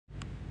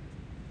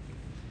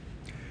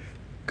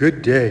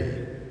Good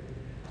day.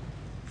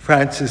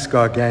 Francis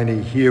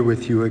Gargani here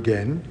with you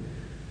again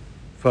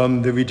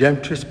from the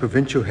Redemptorist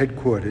Provincial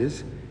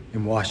Headquarters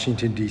in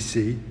Washington,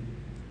 D.C.,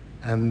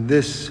 and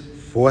this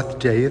fourth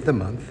day of the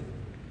month.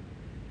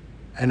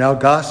 And our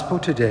gospel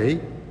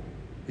today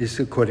is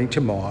according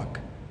to Mark.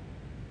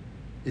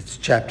 It's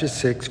chapter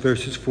 6,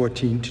 verses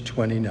 14 to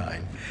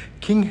 29.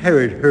 King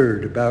Herod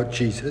heard about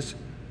Jesus,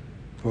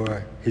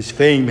 for his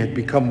fame had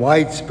become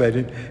widespread,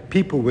 and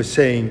people were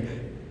saying,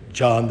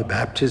 John the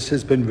Baptist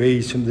has been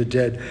raised from the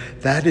dead.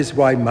 That is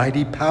why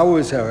mighty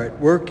powers are at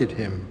work at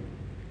him.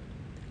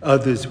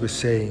 Others were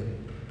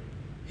saying,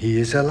 he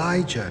is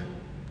Elijah.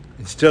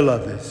 And still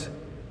others,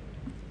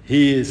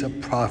 he is a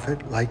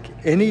prophet like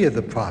any of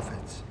the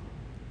prophets.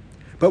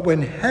 But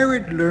when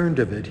Herod learned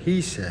of it,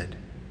 he said,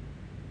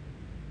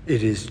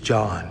 it is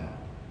John,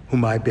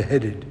 whom I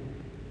beheaded.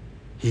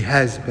 He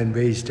has been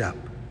raised up.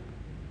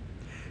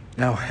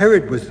 Now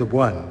Herod was the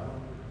one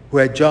who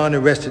had John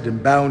arrested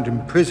and bound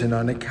in prison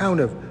on account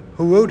of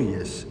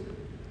Herodias,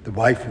 the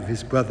wife of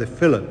his brother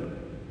Philip,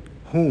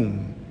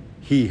 whom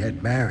he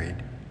had married.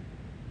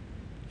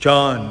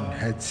 John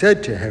had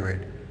said to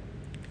Herod,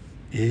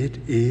 it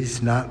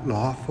is not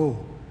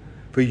lawful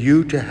for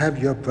you to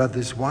have your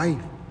brother's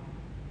wife.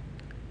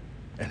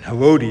 And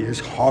Herodias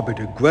harbored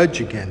a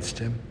grudge against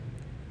him,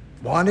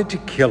 wanted to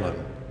kill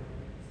him,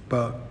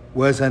 but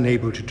was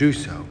unable to do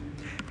so.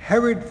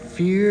 Herod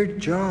feared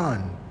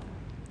John,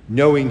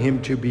 knowing him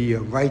to be a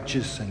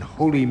righteous and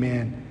holy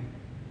man,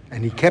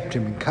 and he kept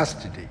him in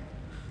custody.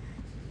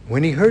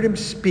 When he heard him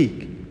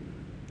speak,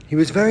 he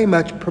was very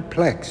much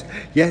perplexed,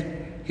 yet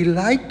he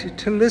liked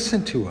to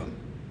listen to him.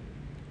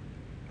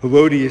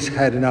 Herodias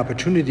had an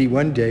opportunity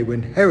one day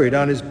when Herod,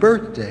 on his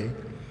birthday,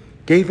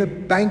 gave a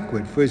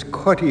banquet for his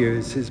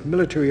courtiers, his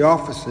military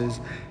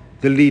officers,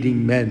 the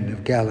leading men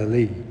of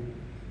Galilee.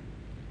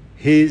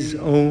 His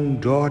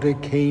own daughter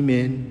came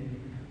in,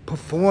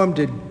 performed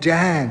a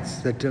dance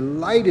that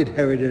delighted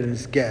Herod and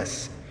his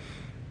guests.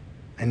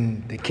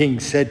 And the king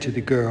said to the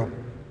girl,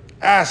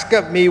 ask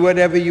of me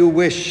whatever you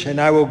wish,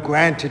 and I will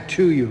grant it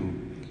to you.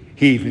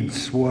 He even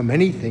swore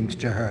many things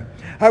to her.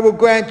 I will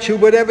grant you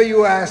whatever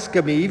you ask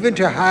of me, even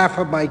to half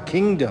of my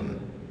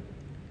kingdom.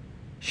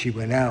 She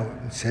went out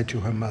and said to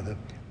her mother,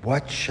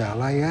 what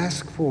shall I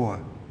ask for?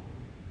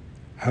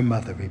 Her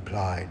mother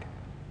replied,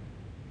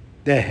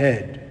 the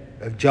head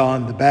of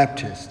John the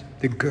Baptist.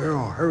 The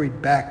girl hurried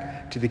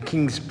back to the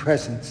king's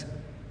presence,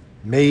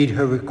 made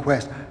her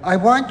request. I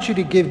want you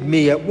to give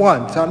me at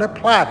once, on a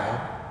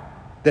platter,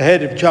 the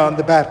head of John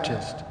the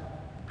Baptist.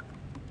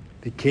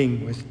 The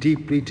king was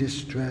deeply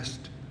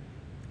distressed,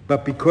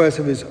 but because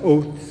of his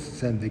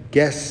oaths and the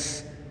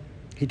guests,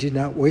 he did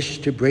not wish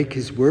to break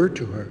his word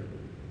to her.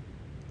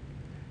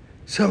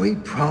 So he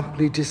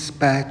promptly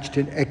dispatched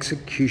an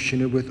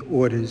executioner with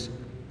orders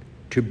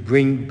to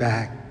bring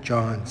back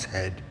John's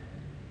head.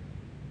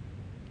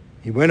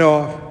 He went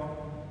off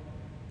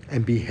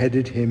and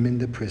beheaded him in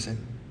the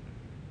prison.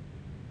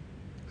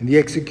 And the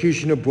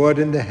executioner brought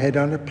in the head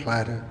on a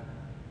platter,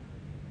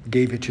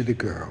 gave it to the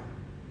girl.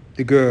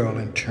 The girl,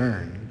 in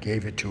turn,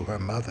 gave it to her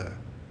mother.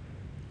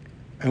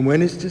 And when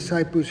his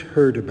disciples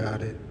heard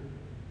about it,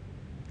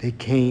 they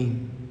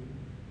came,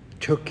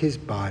 took his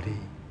body,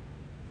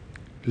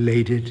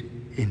 laid it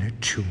in a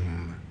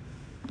tomb.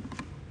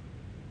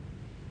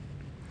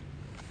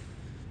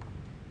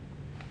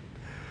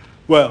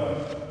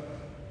 Well,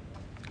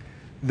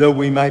 though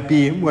we might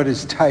be in what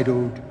is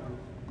titled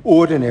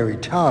ordinary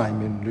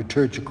time in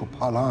liturgical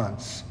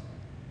parlance,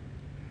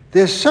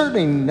 there's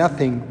certainly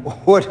nothing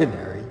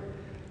ordinary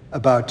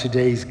about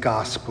today's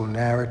gospel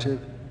narrative.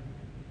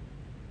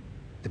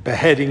 The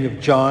beheading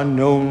of John,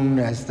 known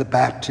as the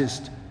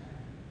Baptist,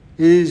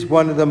 is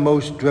one of the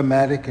most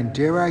dramatic and,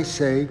 dare I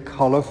say,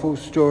 colorful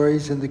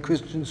stories in the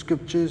Christian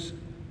scriptures.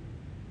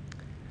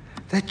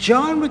 That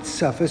John would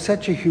suffer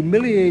such a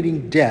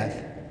humiliating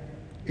death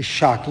is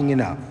shocking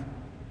enough.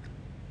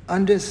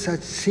 Under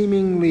such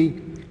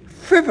seemingly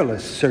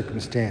frivolous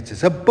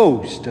circumstances, a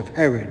boast of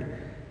Herod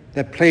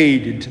that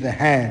played into the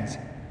hands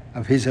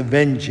of his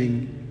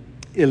avenging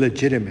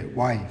illegitimate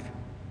wife.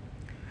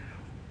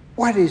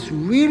 What is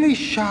really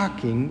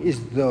shocking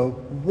is the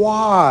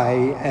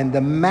why and the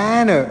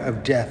manner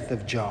of death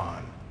of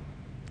John.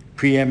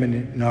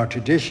 Preeminent in our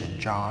tradition,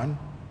 John,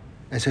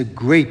 as a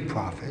great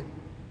prophet.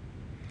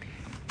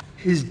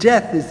 His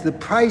death is the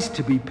price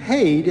to be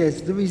paid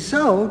as the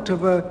result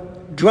of a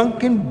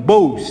drunken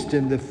boast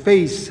in the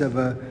face of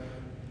a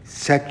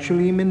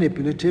sexually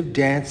manipulative,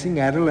 dancing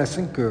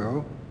adolescent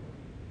girl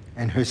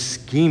and her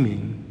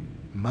scheming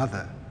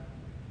mother.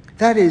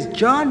 That is,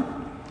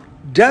 John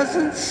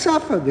doesn't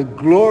suffer the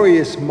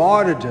glorious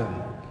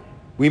martyrdom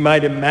we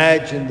might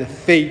imagine the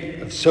fate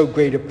of so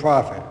great a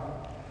prophet,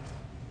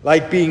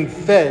 like being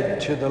fed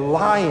to the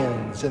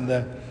lions in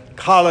the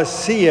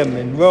Colosseum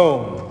in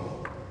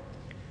Rome,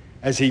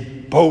 as he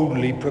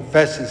boldly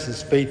professes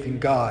his faith in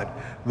God.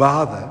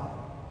 Rather,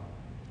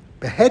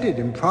 beheaded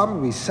in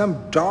probably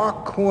some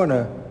dark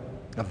corner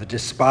of the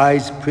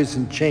despised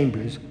prison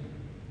chambers,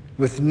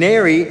 with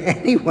nary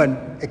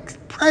anyone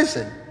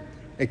present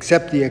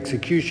except the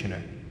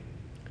executioner.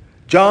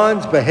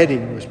 John's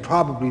beheading was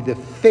probably the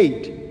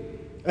fate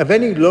of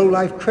any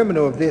low-life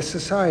criminal of their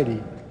society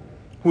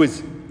who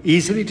was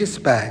easily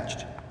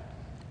dispatched,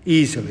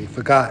 easily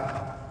forgotten.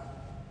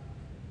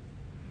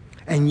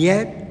 And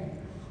yet,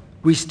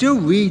 we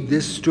still read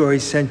this story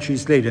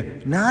centuries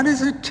later, not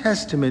as a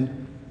testament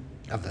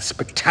of the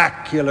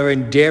spectacular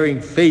and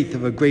daring faith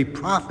of a great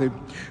prophet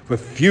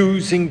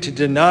refusing to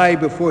deny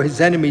before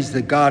his enemies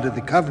the God of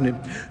the covenant,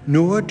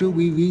 nor do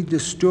we read the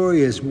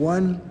story as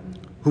one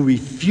who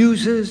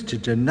refuses to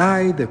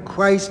deny the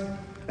Christ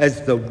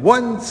as the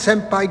one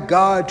sent by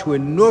God to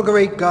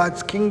inaugurate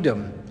God's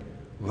kingdom.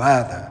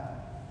 Rather,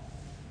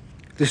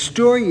 the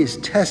story is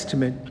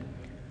testament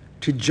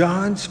to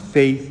John's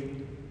faith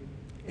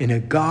in a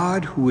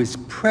God who is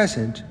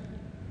present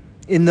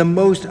in the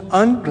most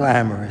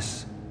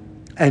unglamorous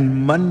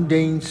and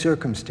mundane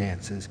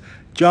circumstances.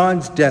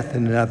 John's death,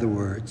 in other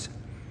words,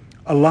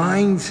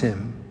 aligns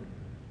him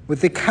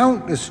with the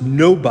countless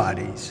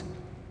nobodies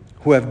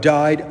who have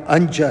died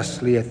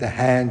unjustly at the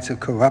hands of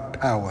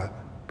corrupt power,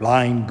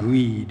 blind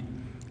greed,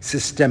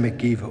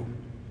 systemic evil.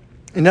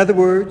 In other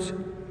words,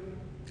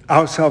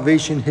 our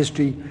salvation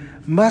history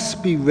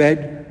must be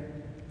read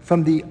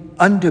from the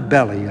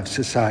underbelly of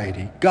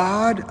society.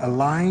 God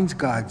aligns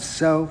God's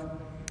self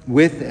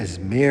with, as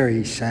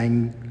Mary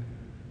sang,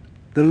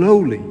 the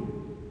lowly,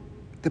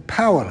 the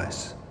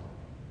powerless,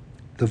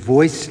 the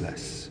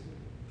voiceless.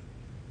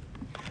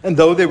 And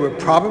though there were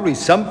probably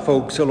some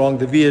folks along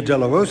the Via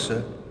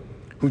Dolorosa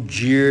who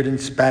jeered and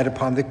spat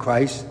upon the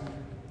Christ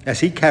as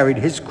he carried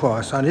his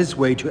cross on his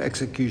way to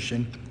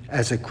execution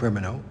as a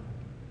criminal,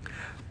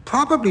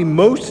 probably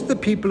most of the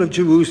people of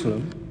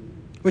Jerusalem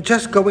were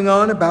just going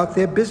on about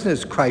their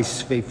business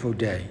Christ's fateful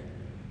day.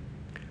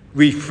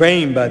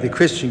 Reframed by the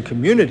Christian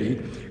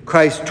community,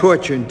 Christ's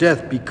torture and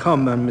death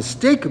become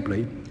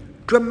unmistakably,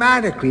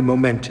 dramatically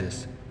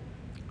momentous.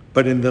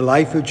 But in the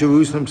life of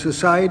Jerusalem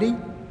society,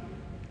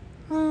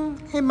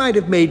 it might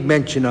have made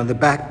mention on the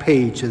back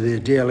page of their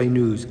daily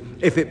news,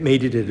 if it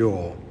made it at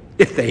all,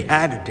 if they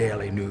had a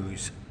daily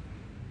news.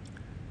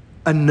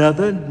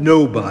 Another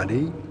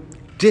nobody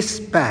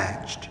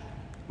dispatched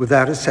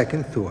without a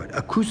second thought,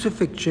 a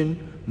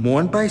crucifixion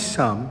mourned by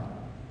some,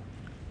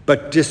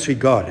 but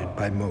disregarded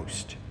by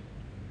most.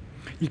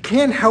 You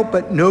can't help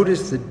but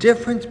notice the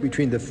difference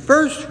between the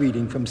first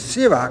reading from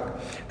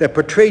Sirach that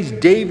portrays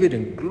David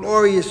in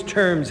glorious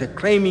terms,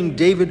 acclaiming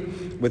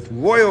David with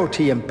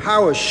royalty and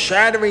power,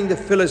 shattering the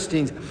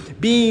Philistines,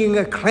 being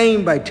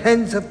acclaimed by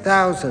tens of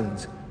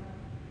thousands.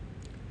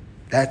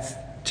 That's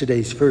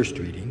today's first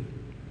reading.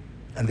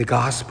 And the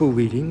gospel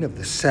reading of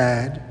the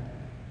sad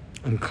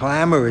and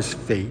clamorous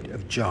fate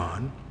of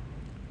John,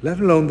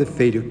 let alone the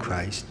fate of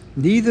Christ,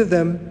 neither of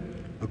them,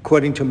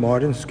 according to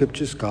modern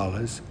scripture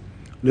scholars,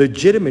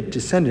 legitimate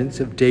descendants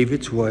of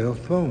David's royal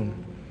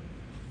throne.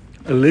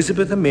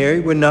 Elizabeth and Mary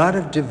were not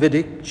of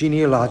Davidic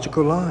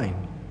genealogical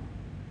line.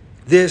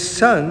 Their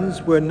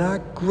sons were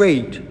not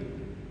great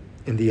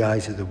in the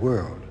eyes of the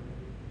world,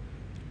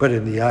 but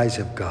in the eyes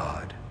of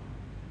God.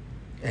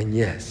 And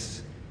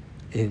yes,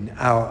 in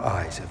our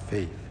eyes of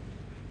faith.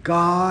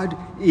 God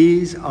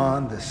is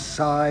on the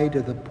side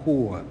of the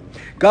poor.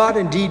 God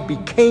indeed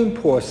became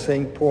poor,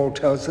 St. Paul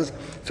tells us,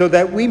 so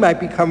that we might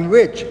become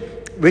rich,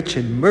 rich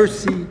in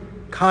mercy,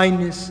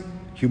 kindness,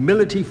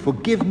 humility,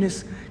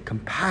 forgiveness,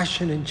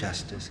 compassion, and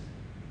justice.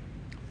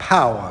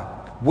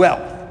 Power,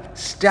 wealth,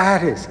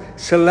 status,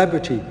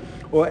 celebrity,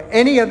 or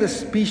any other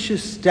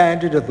specious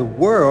standard of the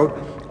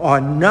world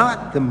are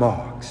not the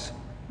marks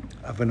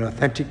of an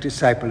authentic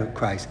disciple of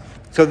Christ.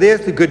 So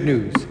there's the good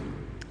news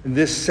in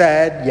this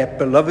sad yet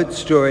beloved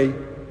story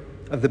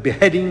of the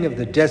beheading of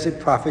the desert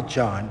prophet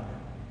John,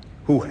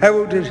 who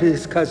heralded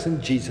his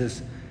cousin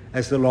Jesus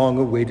as the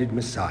long-awaited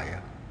Messiah.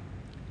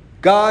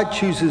 God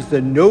chooses the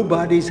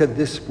nobodies of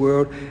this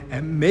world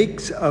and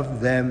makes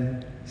of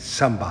them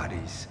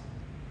somebodies.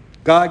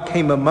 God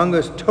came among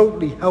us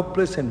totally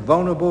helpless and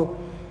vulnerable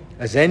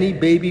as any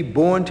baby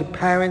born to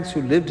parents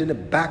who lived in a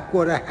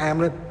backwater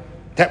hamlet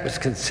that was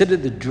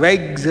considered the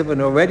dregs of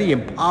an already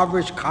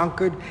impoverished,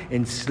 conquered,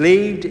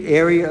 enslaved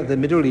area of the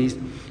Middle East,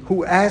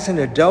 who as an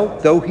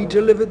adult, though he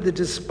delivered the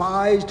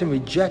despised and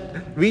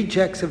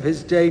rejects of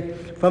his day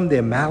from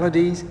their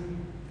maladies,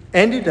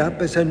 ended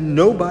up as a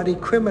nobody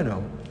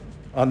criminal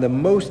on the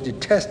most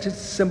detested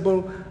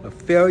symbol of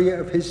failure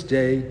of his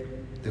day,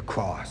 the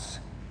cross.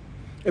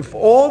 If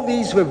all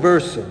these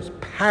reversals,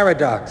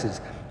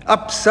 paradoxes,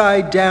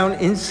 upside down,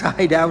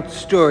 inside out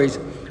stories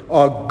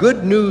are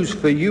good news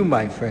for you,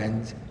 my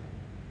friends,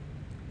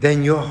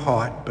 then your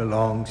heart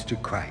belongs to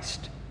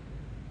Christ.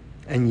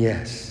 And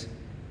yes,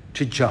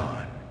 to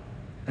John,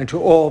 and to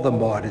all the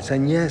martyrs,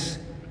 and yes,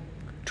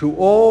 to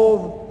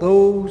all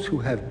those who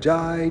have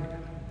died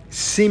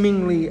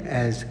seemingly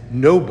as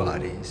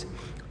nobodies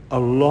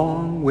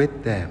along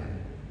with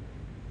them.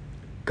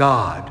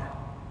 God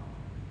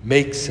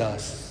makes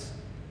us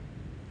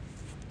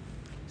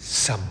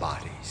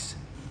somebodies.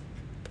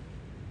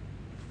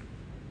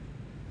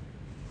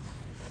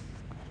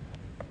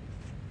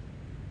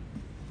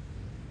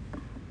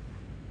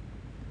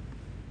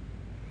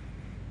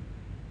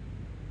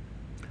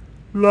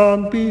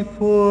 long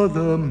before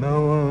the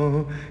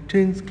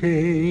mountains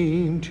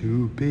came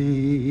to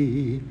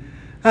be,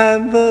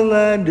 and the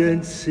land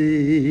and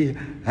sea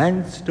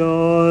and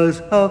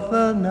stars of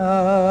the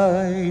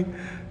night,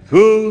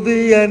 through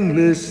the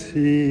endless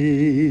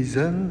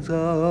seasons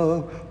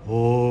of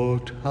all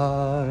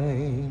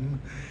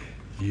time.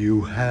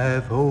 You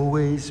have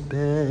always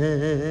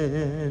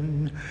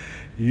been,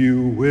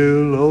 you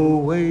will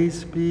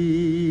always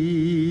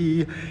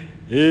be,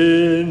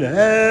 in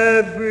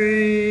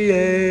every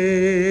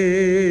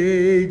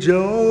age,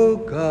 O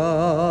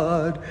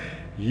God,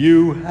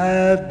 you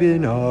have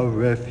been our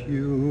refuge.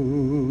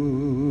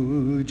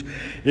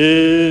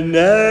 In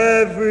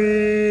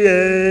every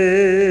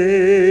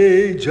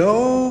age,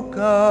 O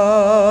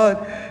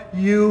God,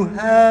 you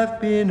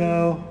have been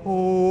our hope.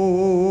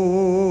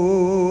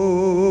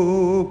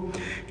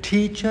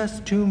 Teach us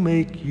to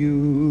make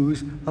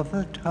use of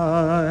the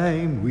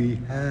time we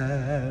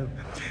have.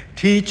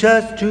 Teach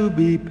us to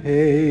be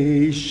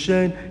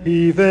patient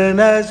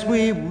even as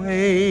we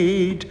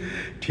wait.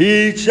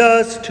 Teach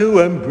us to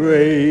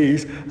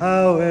embrace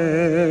our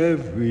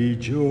every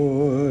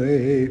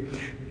joy,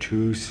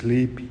 to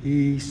sleep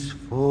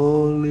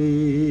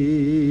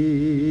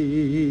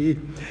peacefully,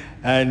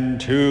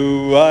 and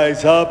to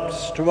rise up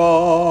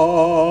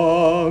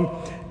strong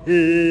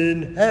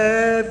in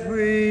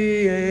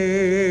every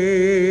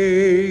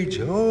age.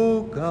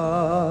 O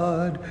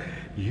God,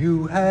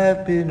 you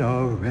have been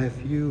our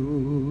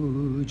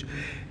refuge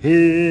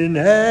in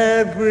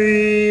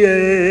every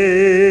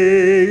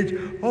age.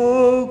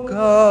 O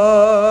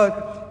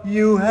God,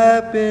 you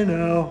have been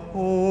our hope.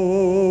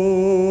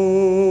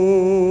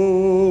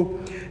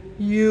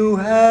 You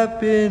have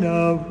been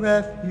our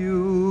refuge.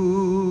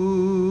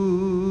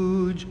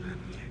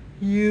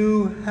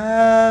 You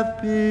have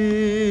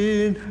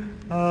been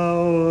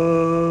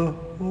our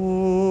hope.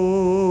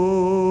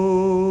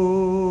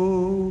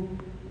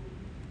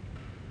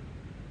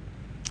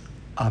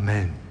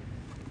 Amen.